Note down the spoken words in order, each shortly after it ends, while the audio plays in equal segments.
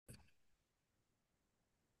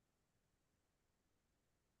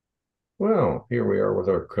Well, here we are with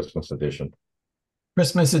our Christmas edition.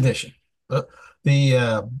 Christmas edition.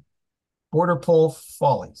 The Border Pole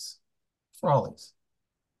Follies. Frollies.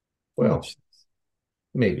 Well, Foolishness.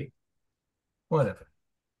 maybe. Whatever.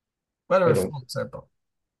 I Whatever don't, floats our boat.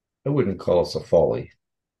 I wouldn't call us a folly.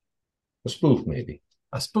 A spoof, maybe.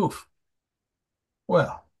 A spoof.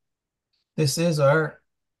 Well, this is our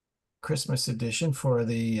Christmas edition for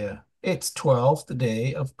it's 12th, the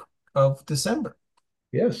day of December.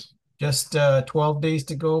 Yes, Just 12 days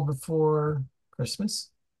to go before Christmas.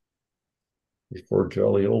 before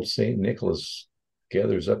jolly old Saint Nicholas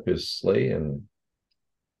gathers up his sleigh and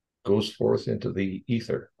goes forth into the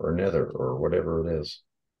ether or nether or whatever it is.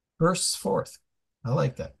 Bursts forth. I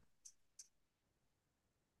like that.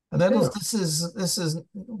 And that is Yeah, this is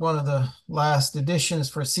one of the last editions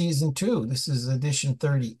for season two. This is edition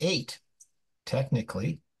 38,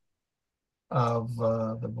 technically, of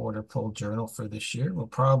the Border Pole Journal for this year. We'll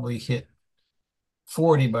probably hit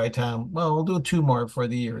 40 by the time, well, we'll do two more before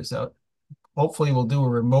the year is out. Hopefully, we'll do a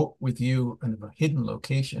remote with you in a hidden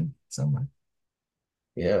location somewhere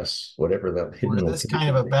yes, whatever that where hidden this kind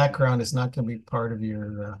of location a may background is not going to be part of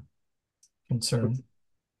your concern.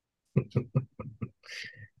 be.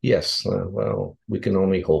 Yes, well, we can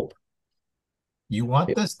only hope. You want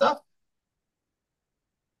Yeah. this stuff?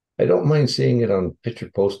 I don't mind seeing it on picture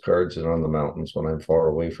postcards and on the mountains when I'm far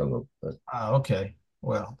away from them. But Okay.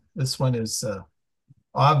 Well, this one is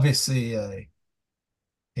obviously a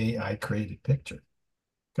AI created picture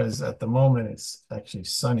because at the moment it's actually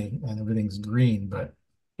sunny and everything's green. But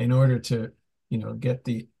in order to, get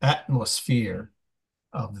the atmosphere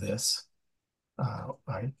of this,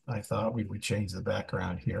 I thought we would change the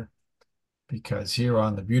background here because here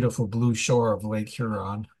on the beautiful blue shore of Lake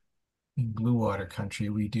Huron in blue water country,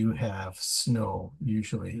 we do have snow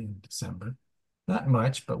usually in December. Not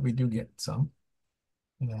much, but we do get some.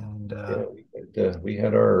 And yeah, we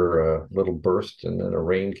had our little burst, and then a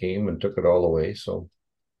rain came and took it all away. So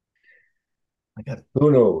I got,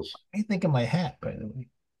 who knows? I think of my hat, by the way.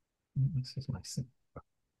 This is my,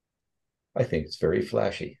 I think it's very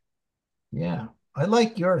flashy. yeah, I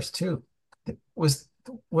like yours too. Was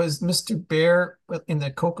Mr. Bear in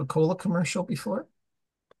the Coca-Cola commercial before?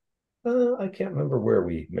 I can't remember where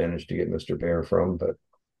we managed to get Mr. Bear from, but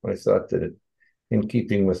I thought that in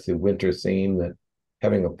keeping with the winter theme, that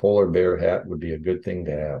having a polar bear hat would be a good thing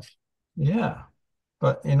to have. Yeah,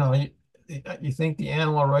 but you think the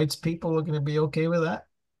animal rights people are going to be okay with that?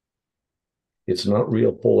 It's not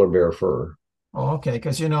real polar bear fur. Oh, okay,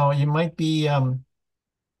 because you might be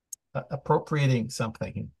appropriating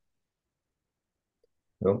something.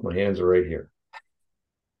 No, my hands are right here.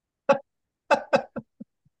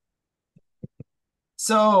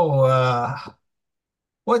 So,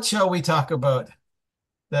 what shall we talk about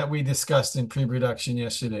that we discussed in pre-production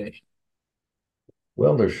yesterday?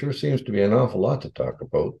 Well, there sure seems to be an awful lot to talk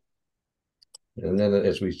about. And then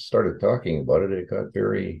as we started talking about it, it got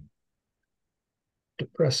very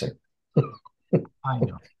depressing. I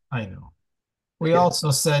know, I know. We Yeah.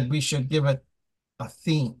 also said we should give it a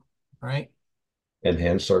theme, right? And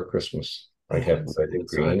hence our Christmas. I'd have Hence, red and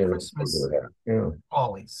hence our green and a Christmas regular hat. Yeah.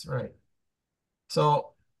 follies, right?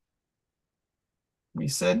 So we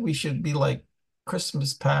said we should be like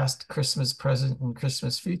Christmas past, Christmas present, and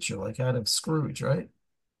Christmas future, like out of Scrooge, right?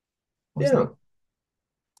 Was Yeah. that?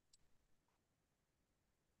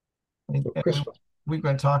 And So we, Christmas. we're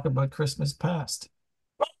going to talk about Christmas past.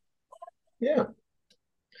 Yeah.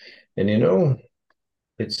 And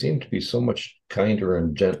it seemed to be so much kinder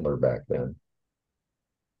and gentler back then.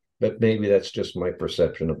 But maybe that's just my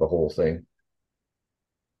perception of the whole thing.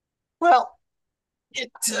 Well,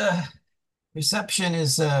 it reception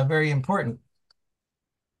is very important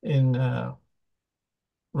in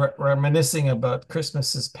reminiscing about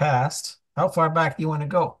Christmases past. How far back do you want to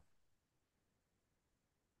go?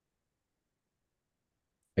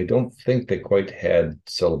 I don't think they quite had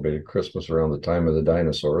celebrated Christmas around the time of the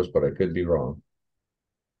dinosaurs, but I could be wrong.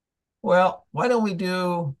 Well, why don't we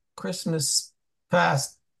do Christmas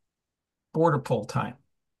past border poll time?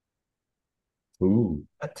 Ooh.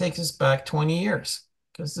 That takes us back 20 years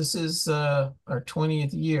because this is our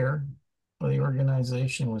 20th year the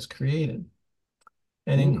organization was created.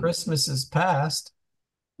 And in Hmm. Christmases past,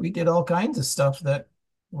 we did all kinds of stuff that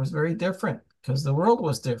was very different because the world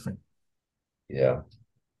was different. Yeah,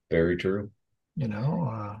 very true.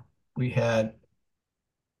 We had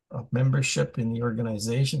a membership in the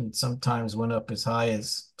organization that sometimes went up as high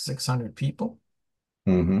as 600 people.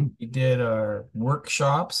 Hmm. We did our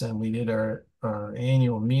workshops and we did our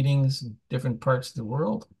annual meetings in different parts of the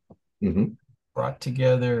world, Hmm. brought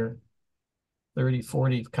together 30,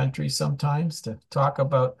 40 countries sometimes to talk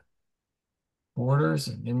about. borders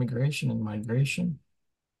and immigration and migration.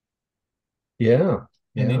 Yeah,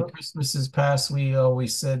 And in yeah. Christmases past, we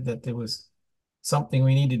always said that there was something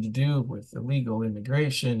we needed to do with illegal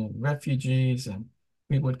immigration and refugees, and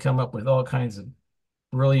we would come up with all kinds of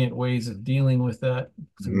brilliant ways of dealing with that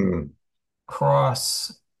through Mm.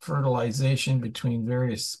 cross fertilization between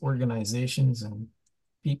various organizations and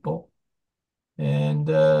people. And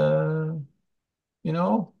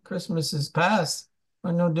Christmases past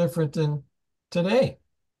are no different than today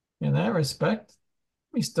in that respect.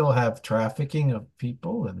 We still have trafficking of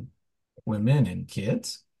people and women and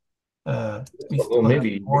kids. We Although still have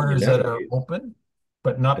maybe borders that are nowadays, open,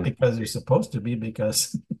 but not and because they're supposed to be,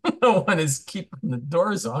 because no one is keeping the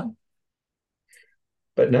doors on.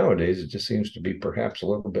 but nowadays it just seems to be perhaps a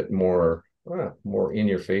little bit more more in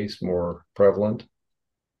your face, more prevalent.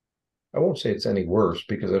 I won't say it's any worse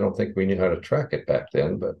because I don't think we knew how to track it back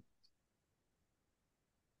then, but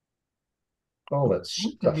all that To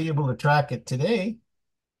be stuff. able to track it today,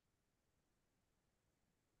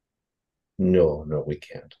 No, no, we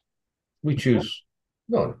can't. We choose.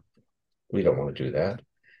 No, we don't want to do that.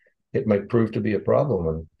 It might prove to be a problem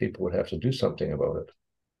and people would have to do something about it.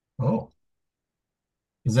 oh,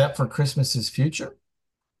 is that for Christmas's future?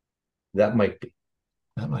 That might be.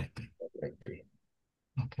 That might be. That might be.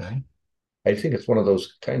 Okay. I think it's one of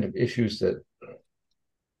those kind of issues that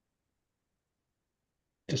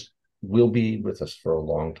just will be with us for a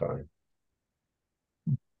long time.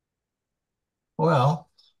 Well,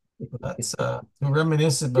 that's to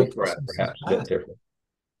reminisce about Christmases Perhaps a bit past. different.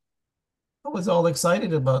 I was all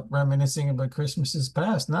excited about reminiscing about Christmases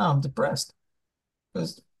past. Now I'm depressed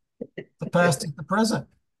because the past is the present.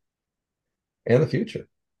 And the future.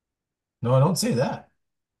 No, I don't say that.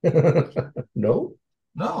 No,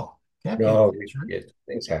 No, can't be the no, future.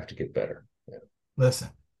 things have to get better. Yeah. Listen,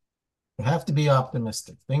 you have to be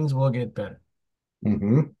optimistic. Things will get better.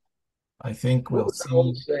 Mm-hmm. I think What we'll was that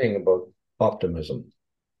old see. saying about optimism?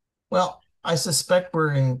 Well, I suspect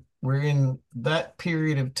we're in that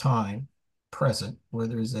period of time present where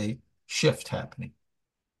there's a shift happening.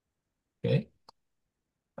 Okay.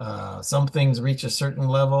 Some things reach a certain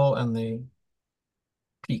level and they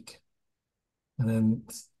peak, and then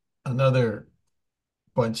another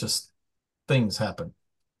bunch of things happen.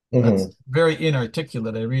 That's Mm-hmm. very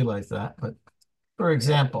inarticulate. I realize that, but for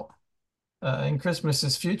example, in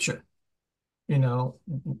Christmas's future, you know,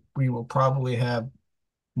 we will probably have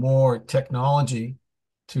more technology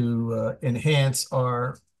to enhance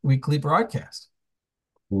our weekly broadcast.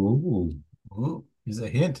 Ooh, Ooh, is a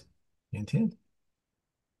hint. Hint, hint.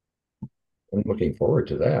 I'm looking forward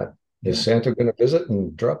to that. Is Yeah. Santa going to visit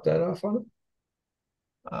and drop that off on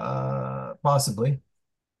Possibly,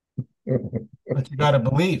 him? but you got to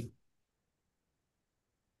believe.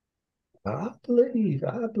 I believe,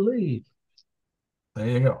 I believe. There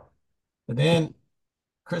you go. But then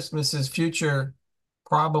Christmas's future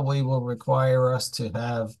probably will require us to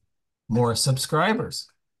have more subscribers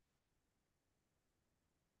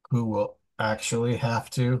who will actually have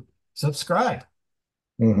to subscribe.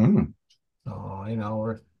 Mm-hmm.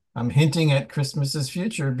 So, I'm hinting at Christmas's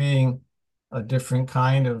future being a different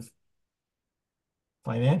kind of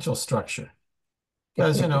financial structure.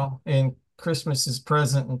 Because, in Christmas's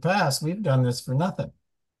present and past, we've done this for nothing.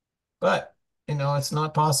 But, it's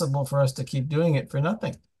not possible for us to keep doing it for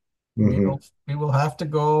nothing. We Mm-hmm. will we will have to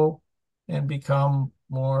go and become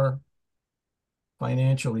more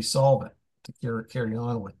financially solvent to carry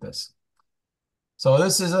on with this. So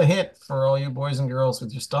this is a hit for all you boys and girls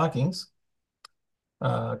with your stockings.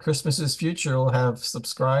 Christmas's future will have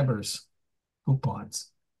subscribers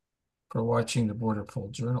coupons for watching the Border Poll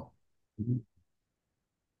Journal.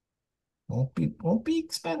 Won't be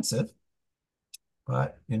expensive,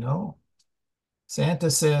 but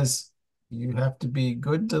Santa says you have to be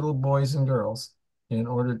good little boys and girls in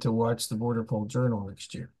order to watch the Border Poll Journal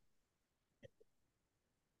next year.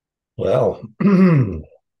 Well,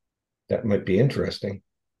 that might be interesting.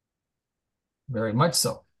 Very much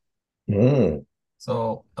so. Mm.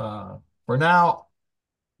 So for now,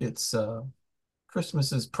 it's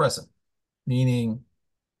Christmas is present, meaning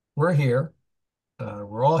we're here,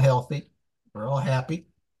 we're all healthy, we're all happy.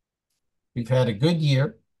 We've had a good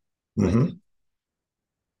year, I Mm-hmm. think.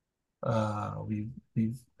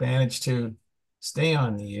 We've managed to stay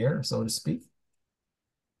on the air, so to speak,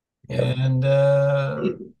 Yep.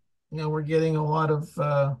 and we're getting a lot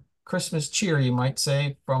of Christmas cheer, you might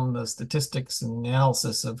say, from the statistics and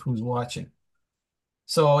analysis of who's watching.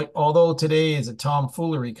 So, although today is a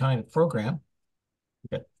tomfoolery kind of program,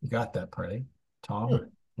 you got that part, eh?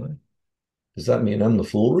 Tom. Does that mean I'm the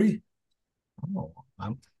foolery? Oh,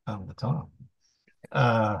 I'm the Tom.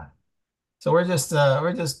 Uh, So we're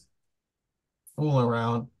just fooling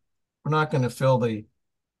around. We're not going to fill the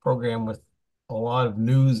program with a lot of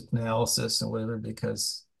news analysis and whatever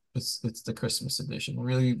because it's the Christmas edition.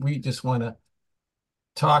 Really, we just want to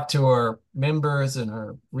talk to our members and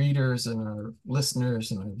our readers and our listeners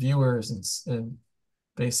and our viewers and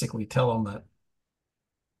basically tell them that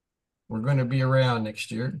we're going to be around next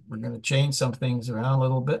year. We're going to change some things around a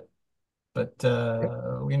little bit, but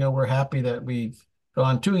we know we're happy that we've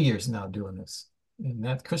gone 2 years now doing this, and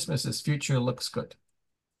that Christmas's future looks good,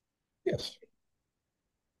 Yes,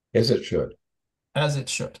 as it should. as it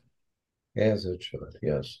should. As it should,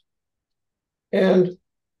 yes. And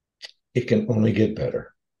it can only get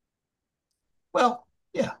better. Well,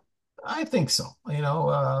 yeah, I think so.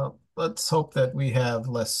 Let's hope that we have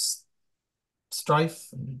less strife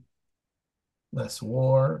and less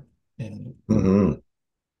war and Hmm.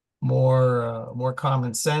 more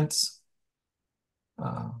common sense,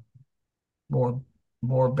 uh, more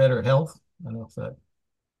more better health. I don't know if that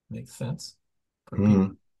makes sense for people.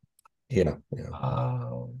 Hmm. Yeah, yeah.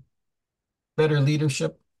 Uh, Better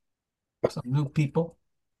leadership, some new people.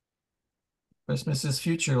 Christmas's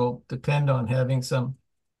future will depend on having some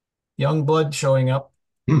young blood showing up,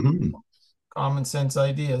 Hmm. common sense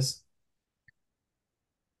ideas.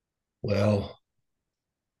 Well,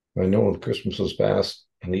 I know when Christmas is past,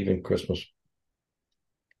 and even Christmas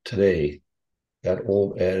today, that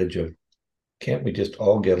old adage of can't we just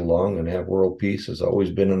all get along and have world peace has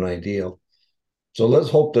always been an ideal. So let's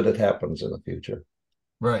hope that it happens in the future.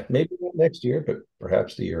 Right. Maybe not next year, but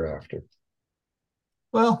perhaps the year after.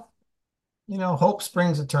 Well, hope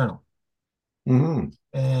springs eternal. Hmm.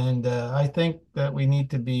 And I think that we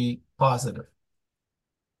need to be positive.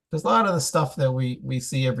 Because a lot of the stuff that we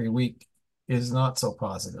see every week is not so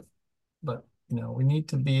positive. But, we need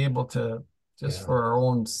to be able to, just Yeah, for our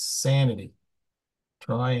own sanity,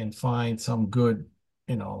 try and find some good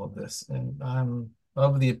in all of this. And I'm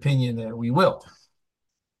of the opinion that we will,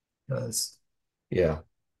 because yeah.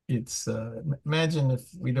 imagine if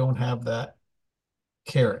we don't have that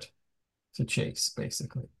carrot to chase,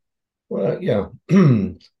 basically. Well, yeah.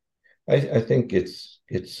 I think it's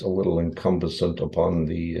a little encompassant upon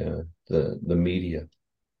the media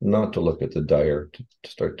not to look at the dire, to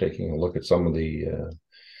start taking a look at some of the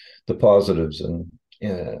positives and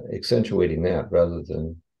accentuating that rather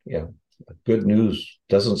than good news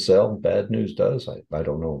doesn't sell, bad news does. I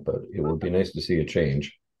don't know, but it would be nice to see a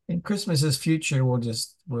change. In Christmas's future,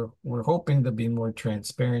 we're hoping to be more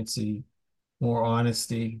transparency, more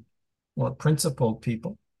honesty, more principled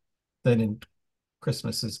people than in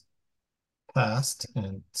Christmas's past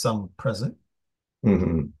and some present.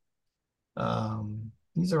 Hmm.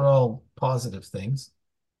 These are all positive things.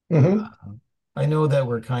 Hmm. I know that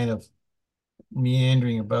we're kind of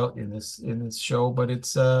meandering about in this show, but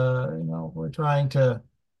it's we're trying to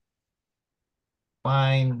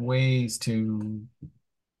find ways to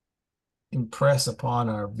impress upon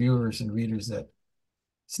our viewers and readers that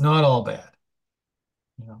it's not all bad,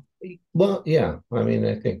 you know. Well, yeah. I mean,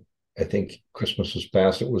 I think Christmas was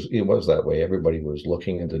past. It was that way. Everybody was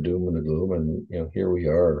looking at the doom and the gloom, and here we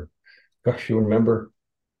are. Gosh, you remember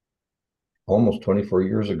almost 24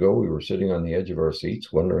 years ago, we were sitting on the edge of our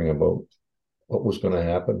seats wondering about what was going to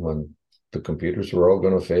happen when the computers were all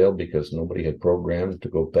going to fail because nobody had programmed to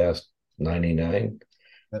go past 99.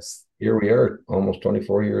 That's Here we are, almost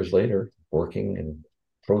 24 years later, working and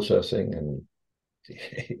processing, and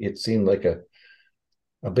it seemed like a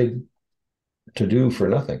big to do for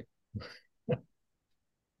nothing.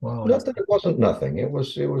 well, Not that it wasn't nothing. It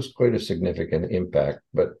was quite a significant impact,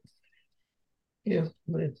 but yeah,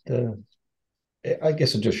 I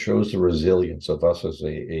guess it just shows the resilience of us as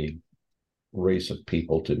a race of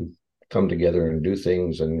people to come together and do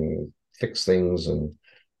things and fix things, and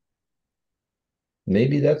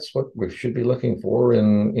maybe that's what we should be looking for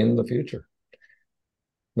in the future.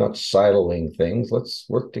 Not siloing things. Let's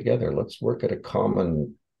work together. Let's work at a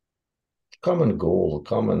common goal, a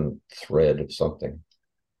common thread of something.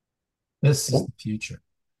 this is Oh, the future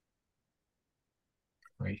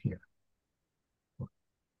right here.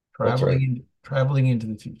 that's right. Traveling into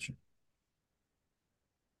the future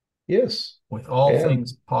Yes. with all And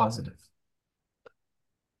things positive.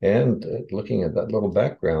 looking at that little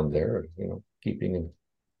background there, keeping in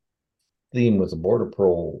theme with the border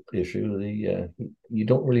patrol issue, you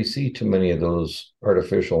don't really see too many of those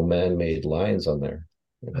artificial man-made lines on there.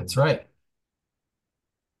 That's right.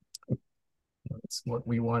 That's what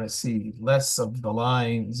we want to see. Less of the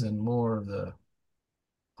lines and more of the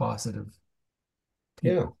positive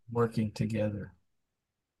Yeah. people working together.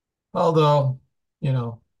 Although, you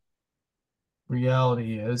know,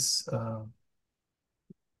 reality is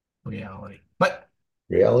reality. But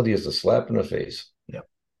Reality is a slap in the face. yeah.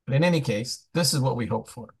 But in any case, this is what we hope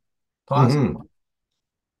for. Positive Hmm.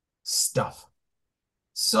 stuff.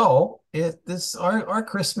 So it this our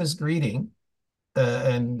Christmas greeting,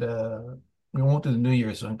 and we won't do the New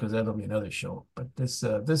Year's one because that'll be another show. But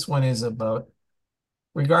this one is about,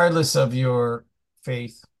 regardless of your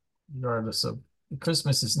faith, regardless of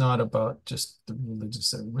Christmas is not about just the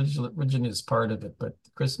religious religion is part of it, but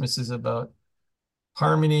Christmas is about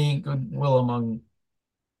harmony, goodwill among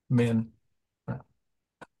men,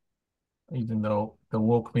 even though the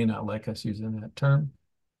woke may not like us using that term.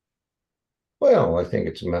 Well, I think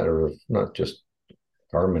it's a matter of not just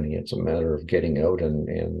harmony, it's a matter of getting out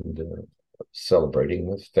and celebrating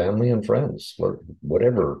with family and friends,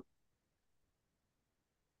 whatever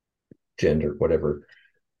gender, whatever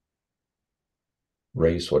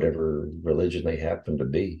race, whatever religion they happen to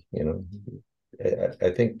be.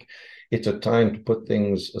 I think it's a time to put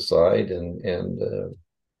things aside and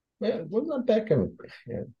yeah, wasn't that back in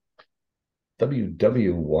yeah,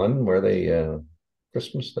 WW1 where they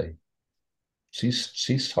Christmas they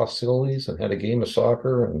ceased hostilities and had a game of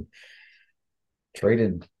soccer and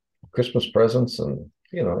traded Christmas presents, and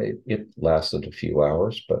it lasted a few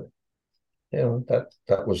hours, but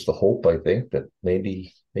that was the hope. I think that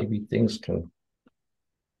maybe things can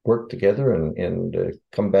work together and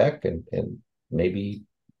come back, and maybe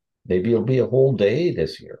it'll be a whole day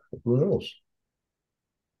this year. Who knows?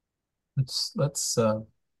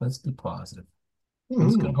 Let's be positive. I'm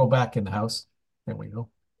just gonna Hmm. go back in the house. There we go.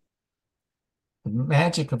 The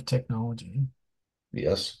magic of technology.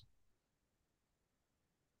 Yes.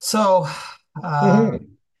 So, uh, Hmm.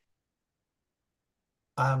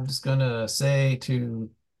 I'm just gonna say to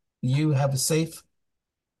you, have a safe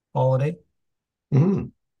holiday. Hmm.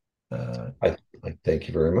 Uh, I thank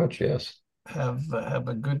you very much. Yes. have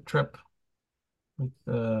a good trip with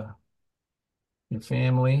your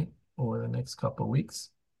family over the next couple of weeks.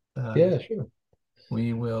 Uh, Yeah, sure.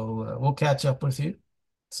 we'll catch up with you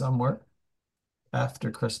somewhere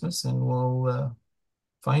after Christmas, and we'll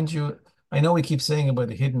find you. I know we keep saying about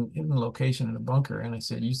a hidden location in a bunker, and I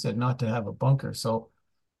said you said not to have a bunker, so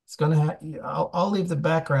it's gonna have. I'll leave the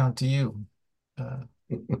background to you uh,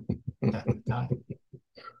 at the time.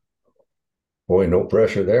 Boy, no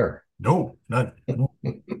pressure there. No, none. No.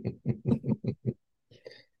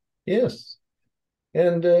 Yes.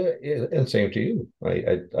 And same to you.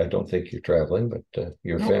 I don't think you're traveling, but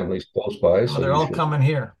your Nope. family's close by, No, so they're you all should. coming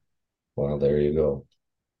here. Well, there you go.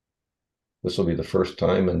 This will be the first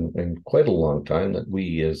time in quite a long time that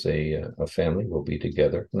we as a family will be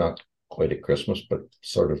together. Not quite at Christmas, but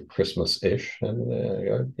sort of Christmas-ish.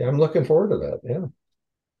 And yeah, I'm looking forward to that. Yeah.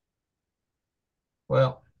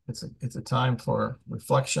 Well, it's a time for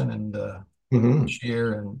reflection and Hmm.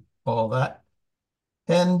 cheer and all that.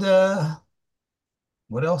 And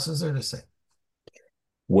what else is there to say?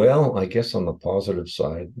 Well, I guess on the positive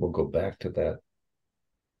side, we'll go back to that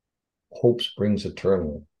hope springs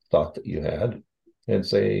eternal thought that you had, and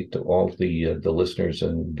say to all the listeners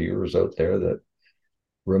and viewers out there that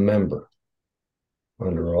remember,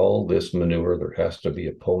 under all this manure, there has to be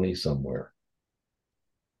a pony somewhere.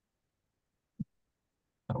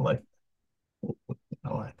 I like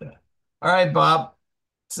I like that. All right, Bob.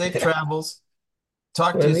 Safe travels.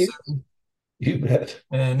 Talk to you And soon. you bet.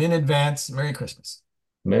 And in advance, Merry Christmas.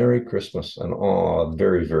 Merry Christmas and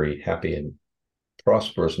very, very happy and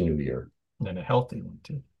prosperous New Year. And a healthy one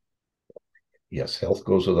too. Yes, health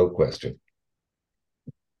goes without question.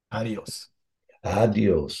 Adios.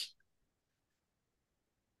 Adios.